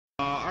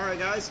Alright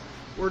guys,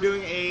 we're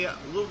doing a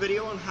little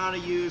video on how to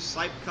use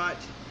Cypcut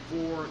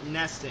for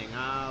nesting.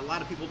 A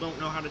lot of people don't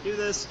know how to do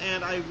this,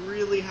 and I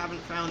really haven't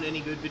found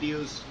any good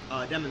videos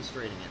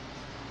demonstrating it.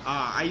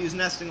 I use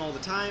nesting all the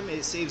time.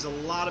 It saves a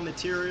lot of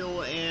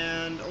material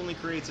and only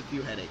creates a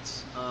few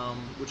headaches,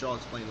 which I'll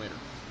explain later.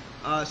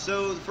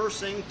 So the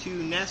first thing, to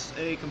nest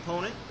a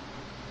component,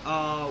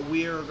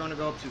 we are going to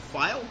go up to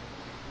File,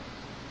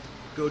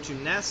 go to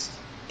Nest,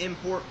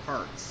 Import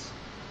Parts.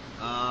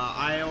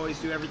 I always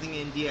do everything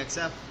in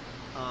DXF.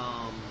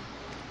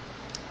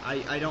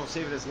 I don't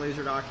save it as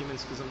laser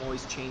documents because I'm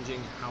always changing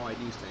how I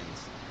do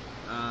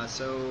things.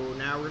 So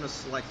now we're going to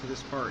select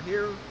this part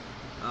here.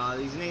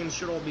 These names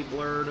should all be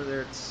blurred.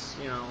 It's,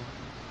 you know,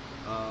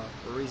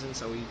 for a reason.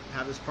 So we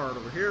have this part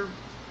over here.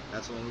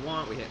 That's what we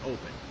want. We hit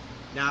open.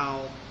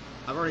 Now,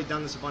 I've already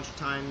done this a bunch of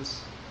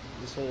times.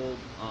 This whole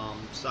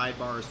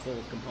sidebar is full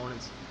of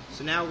components.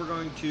 So now we're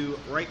going to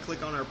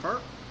right-click on our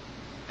part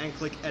and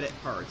click Edit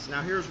Parts.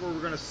 Now here's where we're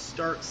going to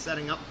start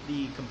setting up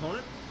the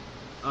component.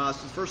 So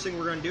the first thing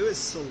we're going to do is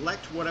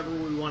select whatever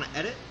we want to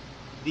edit.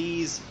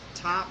 These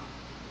top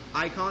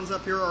icons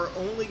up here are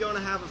only going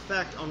to have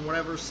effect on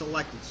whatever's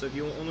selected. So if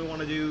you only want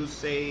to do,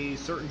 say,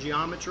 certain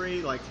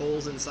geometry, like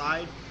holes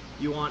inside,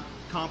 you want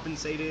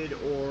compensated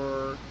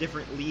or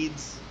different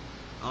leads,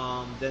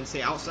 then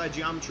say outside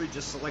geometry,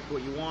 just select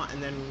what you want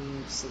and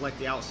then select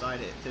the outside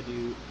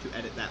to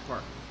edit that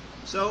part.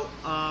 So,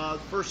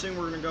 first thing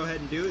we're going to go ahead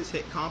and do is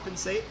hit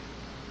compensate.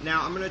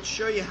 Now, I'm going to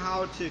show you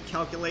how to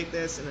calculate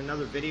this in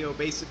another video.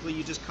 Basically,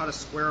 you just cut a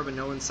square of a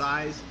known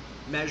size,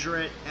 measure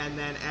it, and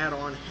then add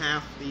on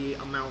half the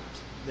amount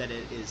that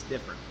it is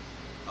different.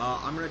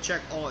 I'm going to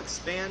check all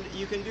expand.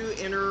 You can do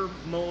inner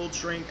mold,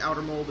 shrink,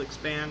 outer mold,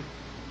 expand,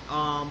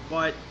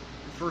 but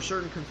for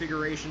certain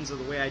configurations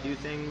of the way I do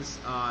things,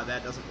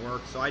 that doesn't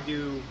work. So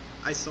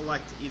I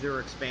select either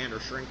expand or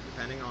shrink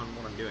depending on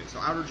what I'm doing. So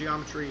outer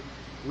geometry,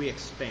 we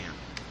expand.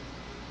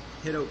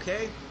 Hit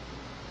OK,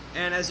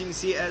 and as you can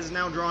see, it has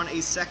now drawn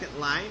a second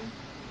line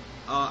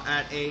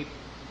at a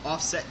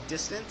offset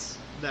distance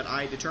that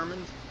I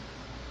determined,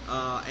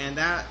 and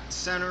that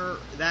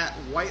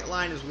white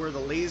line is where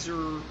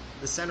the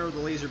center of the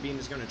laser beam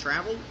is going to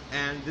travel,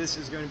 and this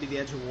is going to be the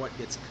edge of what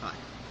gets cut.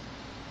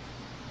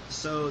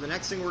 So the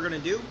next thing we're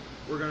going to do,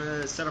 we're going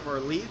to set up our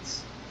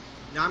leads.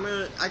 Now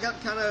I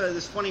got kind of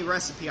this funny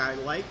recipe I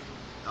like.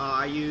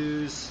 I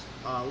use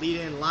lead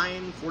in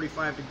line,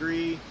 45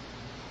 degree,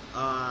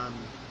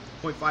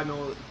 0.5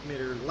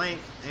 millimeter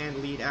length, and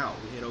lead out.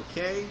 We hit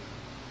OK,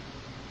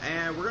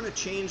 and we're going to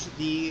change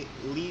the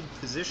lead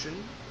position.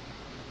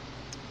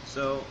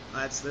 So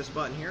that's this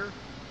button here,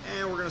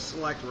 and we're going to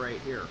select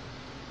right here.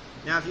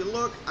 Now if you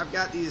look, I've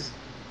got these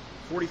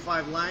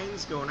 45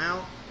 lines going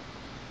out.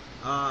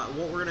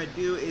 What we're going to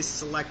do is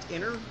select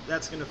inner.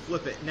 That's going to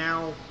flip it.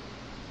 Now,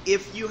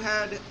 if you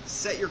had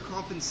set your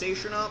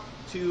compensation up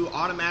to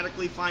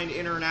automatically find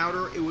inner and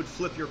outer, it would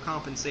flip your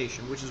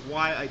compensation, which is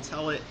why I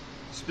tell it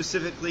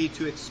specifically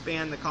to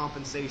expand the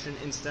compensation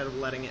instead of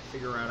letting it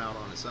figure it out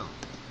on its own.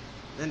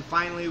 Then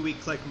finally we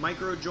click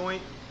micro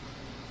joint,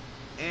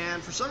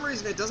 and for some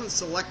reason it doesn't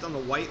select on the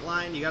white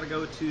line. You got to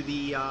go to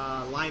the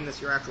line that's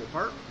your actual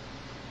part.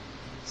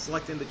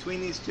 Select in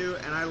between these two,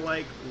 and I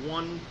like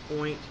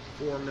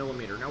 1.4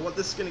 millimeter. Now what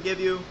this is going to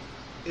give you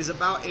is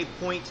about a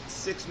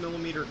 0.6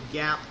 millimeter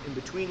gap in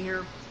between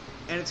here,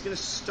 and it's going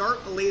to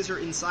start the laser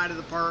inside of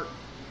the part,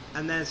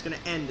 and then it's going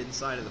to end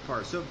inside of the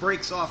part. So it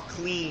breaks off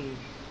clean.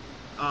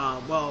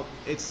 Well,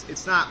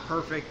 it's not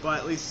perfect, but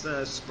at least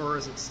the spur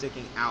isn't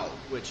sticking out,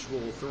 which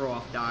will throw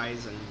off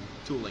dies and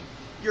tooling.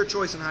 Your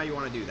choice on how you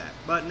want to do that.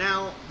 But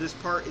now this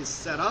part is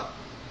set up,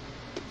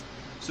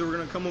 so we're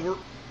going to come over.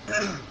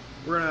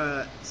 We're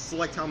going to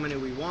select how many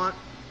we want,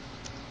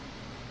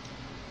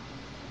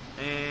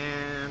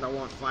 and I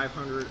want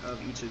 500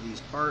 of each of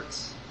these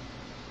parts.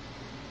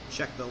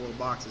 Check the little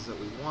boxes that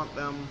we want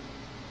them.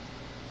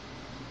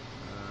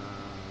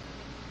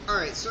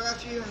 Alright, so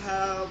after you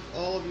have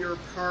all of your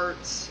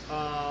parts,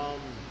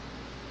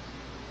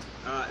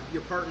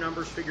 your part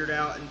numbers figured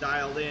out and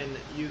dialed in,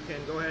 you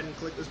can go ahead and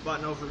click this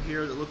button over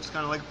here that looks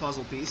kind of like a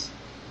puzzle piece.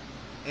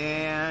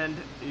 And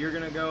you're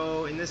going to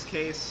go, in this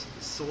case,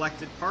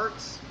 selected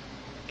parts.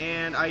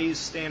 And I use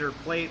standard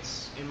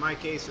plates. In my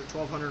case, they're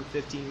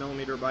 1215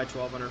 millimeter by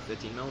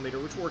 1215 millimeter,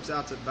 which works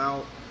out to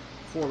about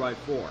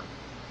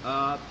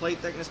 4x4. Plate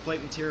thickness,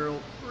 plate material,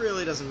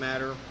 really doesn't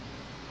matter.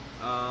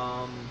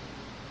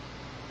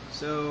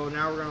 So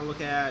now we're going to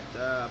look at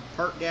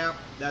part gap.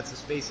 That's the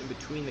space in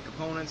between the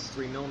components.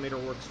 3 millimeter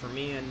works for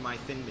me and my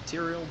thin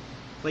material.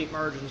 Plate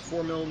margins,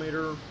 4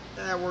 millimeter.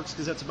 That works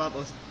because that's about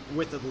the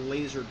width of the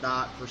laser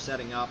dot for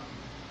setting up.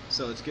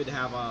 So it's good to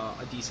have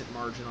a decent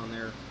margin on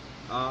there.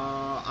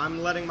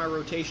 I'm letting my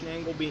rotation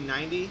angle be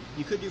 90.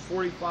 You could do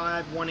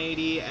 45,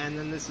 180, and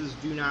then this is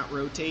do not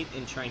rotate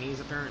in Chinese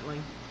apparently.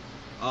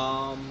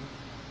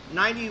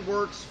 90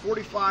 works.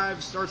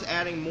 45 starts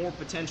adding more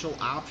potential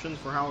options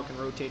for how it can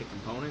rotate a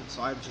component,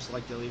 so I would just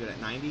like to leave it at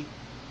 90.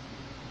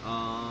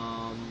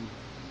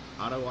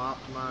 Auto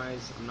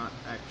optimize, I'm not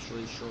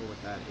actually sure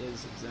what that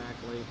is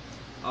exactly.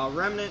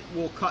 Remnant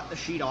will cut the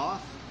sheet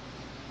off.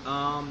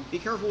 Be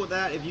careful with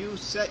that. If you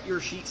set your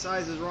sheet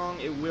sizes wrong,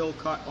 it will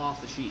cut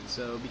off the sheet,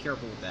 so be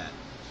careful with that.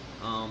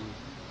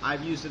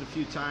 I've used it a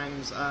few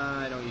times.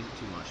 I don't use it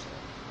too much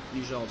though.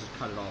 Usually I'll just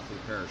cut it off with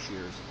a pair of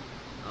shears.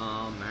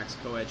 Max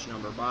co-edge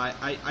number, but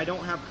I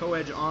don't have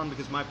co-edge on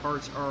because my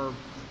parts are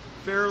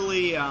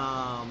fairly,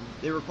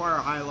 they require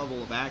a high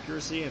level of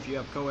accuracy. If you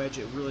have co-edge,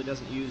 it really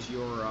doesn't use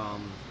your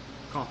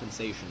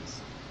compensations,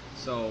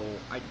 so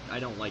I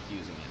don't like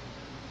using it.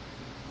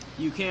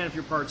 You can if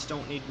your parts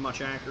don't need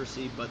much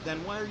accuracy, but then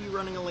why are you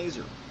running a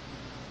laser?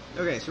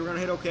 Okay, so we're going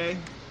to hit OK,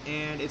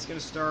 and it's going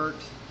to start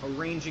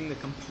arranging the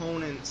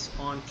components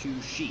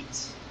onto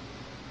sheets.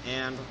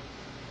 And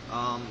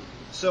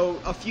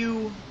so a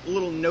few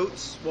little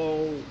notes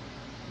while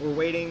we're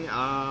waiting.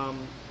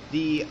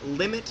 The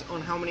limit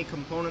on how many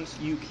components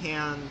you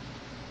can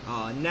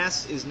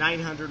nest is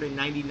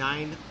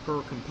 999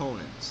 per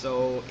component.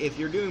 So if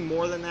you're doing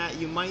more than that,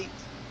 you might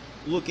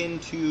look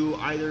into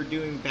either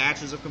doing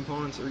batches of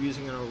components or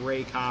using an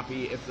array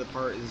copy if the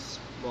part is,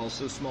 well,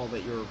 so small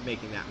that you're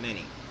making that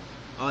many.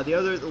 The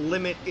other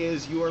limit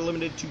is you are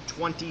limited to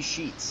 20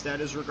 sheets. That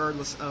is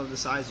regardless of the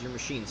size of your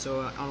machine.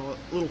 So on a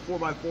little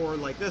 4x4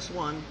 like this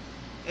one,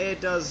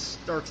 it does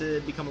start to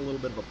become a little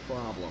bit of a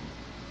problem.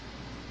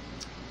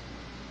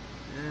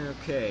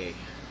 Okay,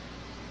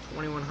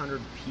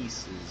 2,100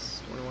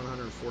 pieces,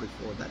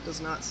 2,144. That does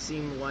not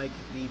seem like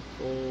the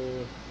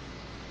full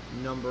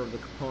number of the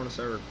components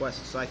I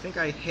requested. So I think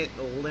I hit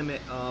the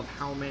limit of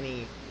how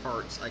many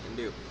parts I can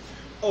do.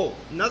 Oh,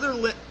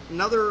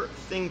 another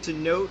thing to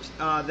note,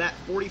 that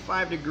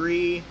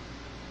 45-degree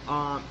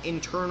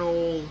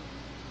internal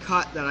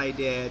cut that I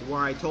did,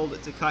 where I told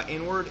it to cut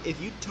inward, if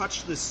you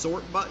touch the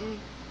sort button,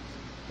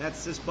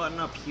 that's this button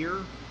up here,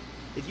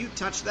 if you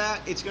touch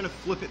that, it's going to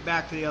flip it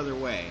back the other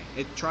way.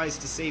 It tries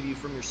to save you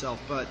from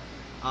yourself, but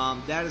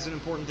that is an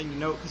important thing to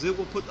note because it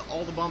will put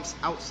all the bumps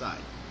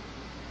outside.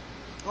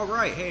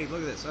 Alright, hey,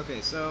 look at this. Okay,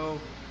 so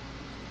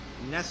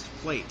nest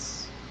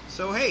plates.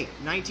 So hey,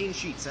 19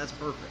 sheets, that's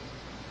perfect.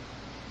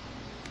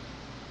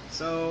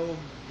 So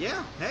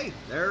yeah, hey,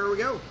 there we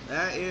go.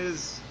 That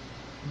is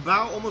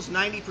about almost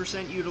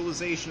 90%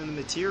 utilization of the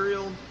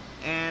material,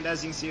 and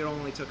as you can see, it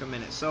only took a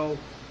minute. So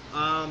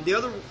the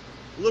other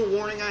little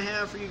warning I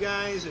have for you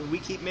guys, and we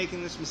keep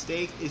making this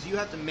mistake, is you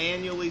have to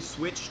manually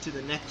switch to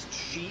the next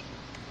sheet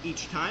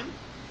each time,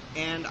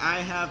 and I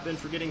have been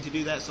forgetting to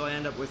do that, so I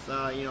end up with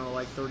you know,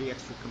 like 30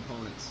 extra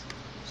components.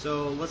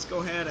 So let's go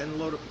ahead and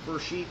load up the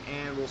first sheet,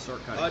 and we'll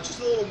start cutting. Just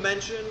a little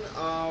mention,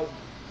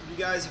 you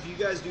guys, if you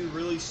guys do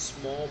really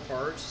small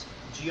parts,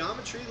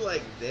 geometry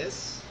like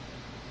this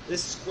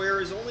square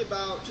is only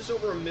about just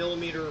over 1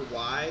 millimeter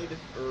wide,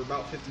 or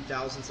about 50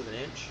 thousandths of an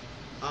inch.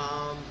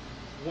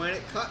 When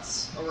it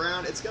cuts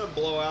around, it's going to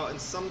blow out,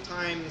 and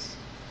sometimes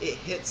it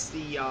hits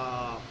the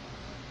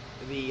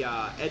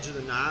edge of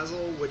the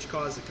nozzle, which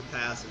causes a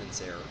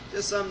capacitance error.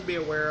 Just something to be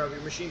aware of.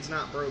 Your machine's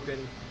not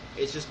broken.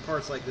 It's just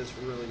parts like this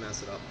really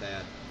mess it up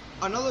bad.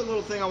 Another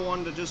little thing I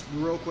wanted to just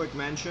real quick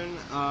mention.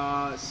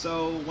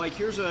 So, like,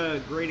 here's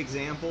a great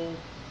example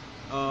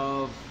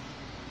of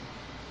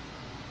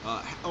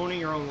owning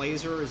your own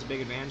laser is a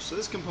big advantage. So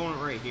this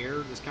component right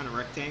here, this kind of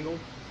rectangle,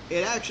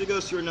 it actually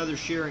goes through another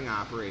shearing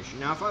operation.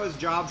 Now, if I was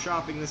job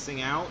shopping this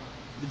thing out,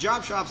 the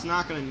job shop's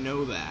not going to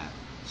know that.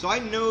 So I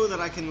know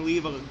that I can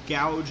leave a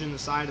gouge in the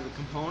side of the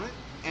component,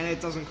 and it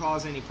doesn't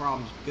cause any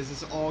problems because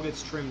this all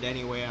gets trimmed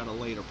anyway at a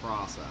later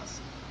process.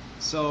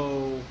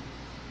 So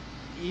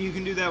you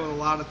can do that with a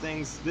lot of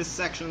things. This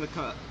section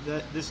of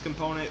this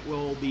component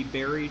will be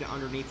buried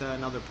underneath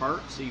another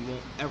part, so you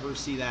won't ever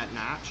see that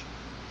notch.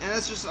 And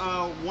that's just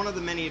one of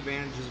the many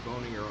advantages of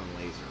owning your own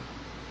laser.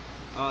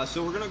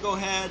 So we're going to go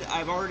ahead.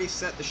 I've already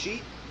set the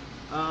sheet.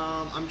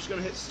 I'm just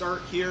going to hit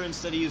start here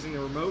instead of using the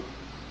remote.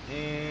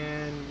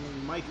 And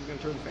Mike is going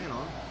to turn the fan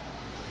on.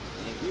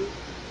 Thank you.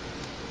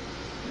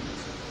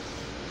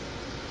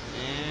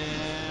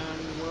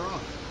 And we're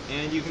off.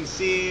 And you can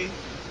see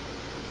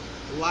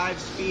live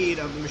speed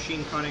of the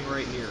machine cutting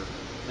right here.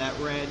 That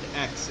red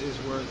X is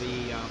where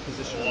the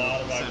position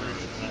of the center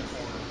is. In that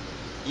corner.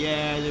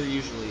 Yeah, there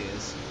usually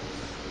is.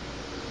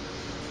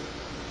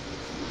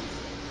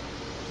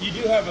 You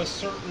do have a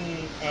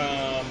certain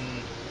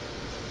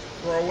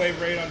throwaway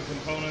rate on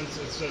components.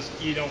 It's just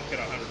you don't get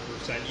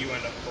 100%. You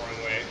end up throwing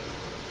away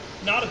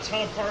not a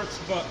ton of parts,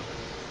 but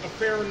a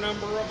fair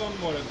number of them.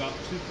 What, about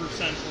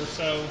 2% or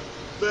so?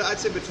 But I'd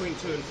say between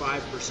 2 and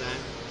 5%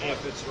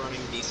 if it's running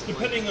decently.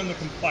 Depending on the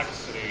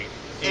complexity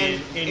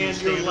and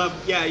your level,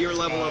 yeah, your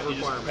level of you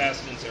requirement.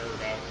 Just capacitance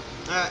error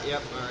out.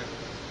 Yep. All right.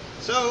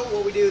 So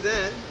what we do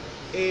then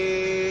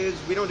is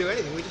we don't do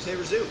anything. We just hit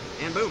resume,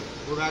 and boom,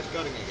 we're back to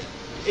cutting again.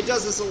 It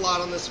does this a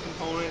lot on this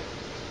component.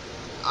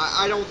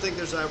 I don't think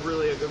there's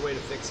really a good way to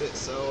fix it,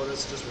 so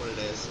that's just what it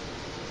is.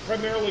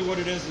 Primarily what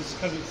it is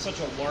because it's such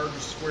a large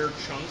square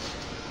chunk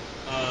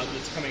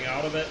that's coming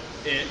out of it,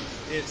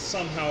 it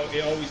somehow,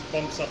 it always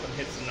bumps up and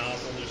hits the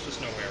nozzle. There's just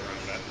no way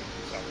around it.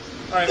 So,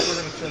 alright, we're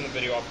going to turn the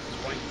video off at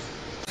this point.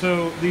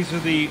 So these are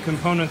the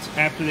components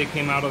after they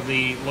came out of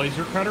the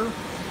laser cutter.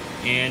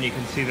 and you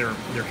can see they're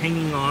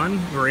hanging on.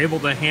 We're able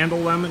to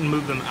handle them and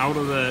move them out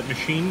of the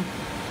machine.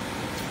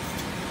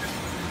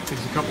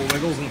 Takes a couple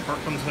wiggles and the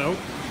part comes out.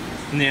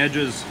 And the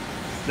edges,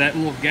 that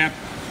little gap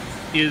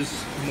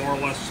is more or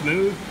less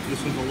smooth.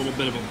 This one's a little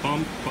bit of a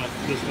bump, but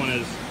this one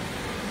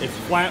it's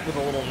flat with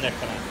a little nick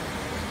in it.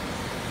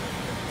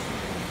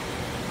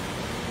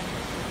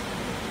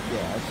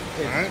 Yeah, it's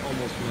right.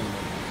 almost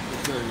minimal.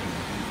 It's very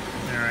minimal.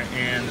 Alright,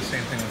 and the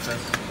same thing with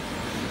this.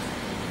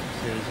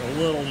 There's a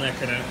little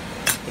nick in it,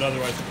 but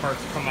otherwise the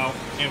parts come out,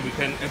 and we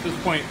can, at this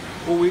point,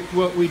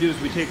 what we do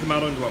is we take them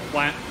out onto a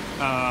flat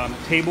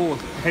table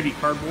with heavy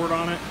cardboard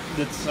on it.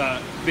 That's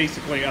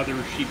basically other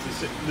sheets.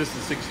 This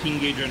is 16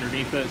 gauge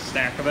underneath it, a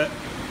stack of it,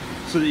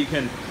 so that you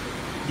can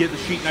get the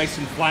sheet nice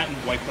and flat and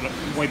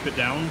wipe it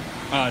down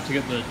to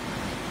get the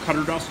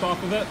cutter dust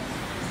off of it.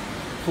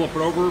 Flip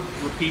it over,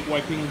 repeat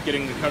wiping,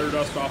 getting the cutter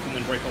dust off, and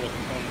then break all the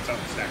components out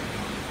and stack them.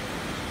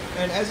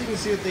 And as you can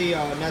see with the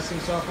nesting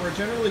software, it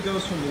generally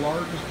goes from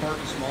largest part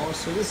to smallest.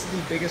 So this is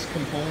the biggest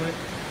component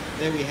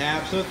that we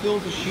have. So it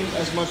fills the sheet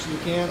as much as it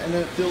can, and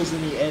then it fills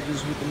in the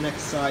edges with the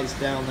next size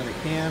down that it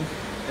can.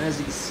 And as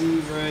you can see,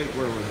 right,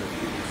 where was it?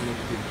 Look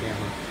through the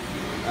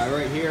camera.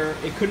 Right here,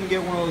 it couldn't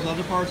get one of those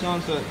other parts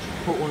on, so it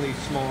put one of these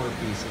smaller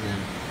pieces in.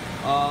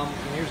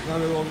 And here's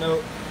another little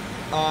note.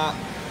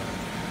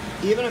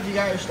 Even if you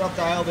got your stuff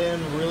dialed in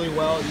really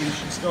well, you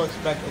should still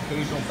expect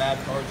occasional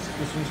bad parts.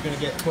 This one's going to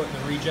get put in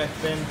the reject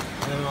bin,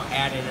 and then we'll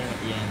add it in at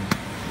the end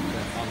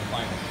on the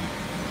final sheet.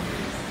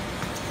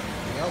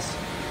 Anything else?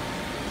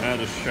 I'll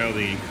just show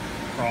the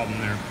problem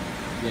there.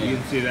 Yeah. You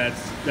can see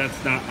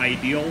that's not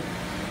ideal.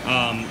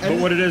 But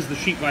what it is, the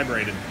sheet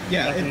vibrated.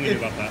 Yeah, nothing we can do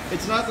about that.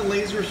 It's not the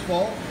laser's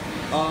fault.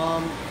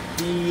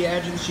 The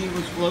edge of the sheet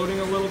was floating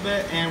a little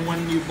bit, and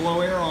when you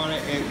blow air on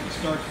it, it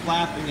starts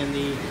flapping, and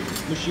the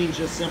machine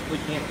just simply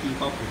can't keep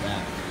up with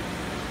that.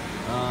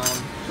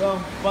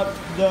 But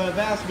the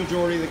vast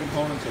majority of the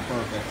components are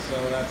perfect,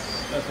 so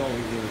that's all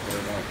we really care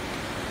about.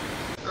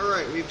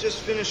 Alright, we've just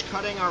finished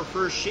cutting our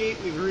first sheet.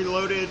 We've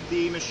reloaded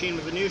the machine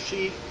with a new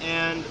sheet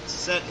and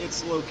set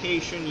its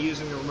location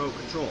using the remote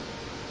control.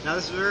 Now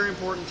this is very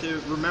important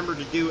to remember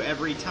to do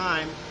every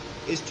time,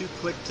 is to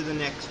click to the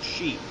next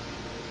sheet.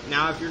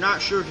 Now if you're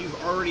not sure if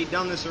you've already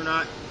done this or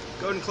not,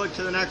 go ahead and click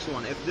to the next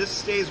one. If this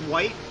stays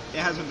white, it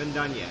hasn't been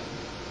done yet.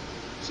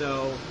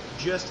 So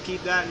just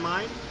keep that in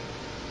mind.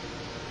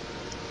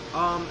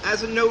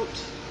 As a note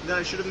that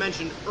I should have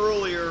mentioned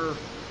earlier,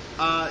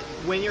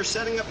 when you're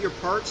setting up your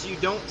parts, you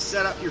don't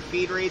set up your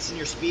feed rates and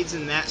your speeds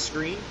in that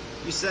screen.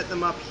 You set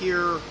them up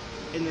here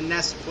in the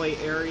nest plate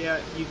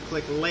area. You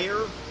click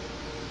layer,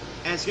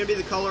 and it's going to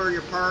be the color of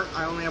your part.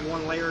 I only have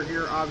one layer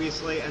here,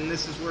 obviously, and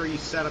this is where you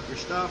set up your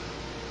stuff.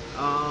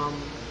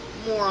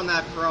 More on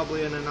that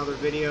probably in another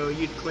video.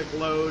 You'd click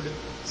load,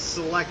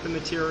 select the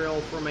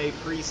material from a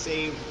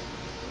pre-saved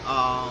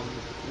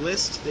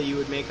list that you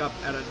would make up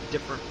at a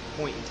different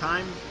point in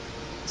time.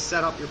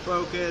 Set up your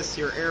focus,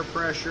 your air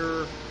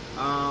pressure.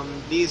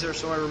 These are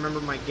so I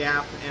remember my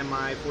gap and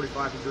my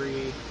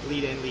 45-degree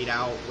lead in, lead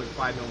out with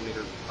 0.5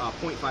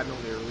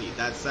 millimeter lead.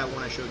 That's that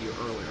one I showed you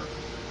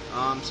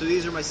earlier. So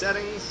these are my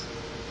settings.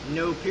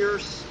 No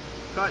pierce,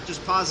 cut.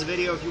 Just pause the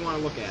video if you want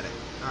to look at it.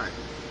 All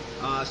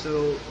right.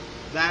 So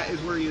that is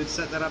where you would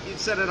set that up. You'd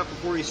set it up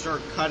before you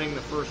start cutting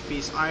the first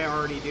piece. I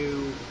already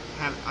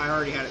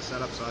had it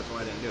set up, so that's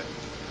why I didn't do it.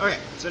 Okay,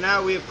 so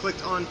now we have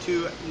clicked on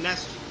to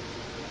nest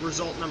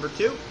result number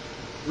 2.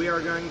 We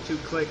are going to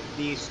click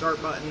the start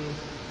button,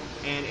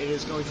 and it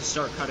is going to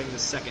start cutting the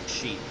second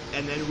sheet.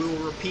 And then we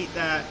will repeat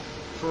that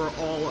for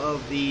all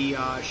of the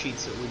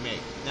sheets that we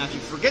make. Now, if you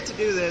forget to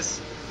do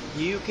this,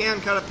 you can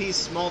cut a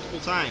piece multiple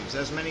times,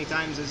 as many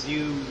times as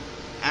you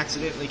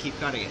accidentally keep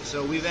cutting it.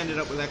 So we've ended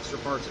up with extra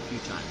parts a few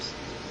times.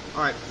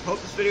 Alright, hope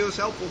this video was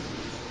helpful.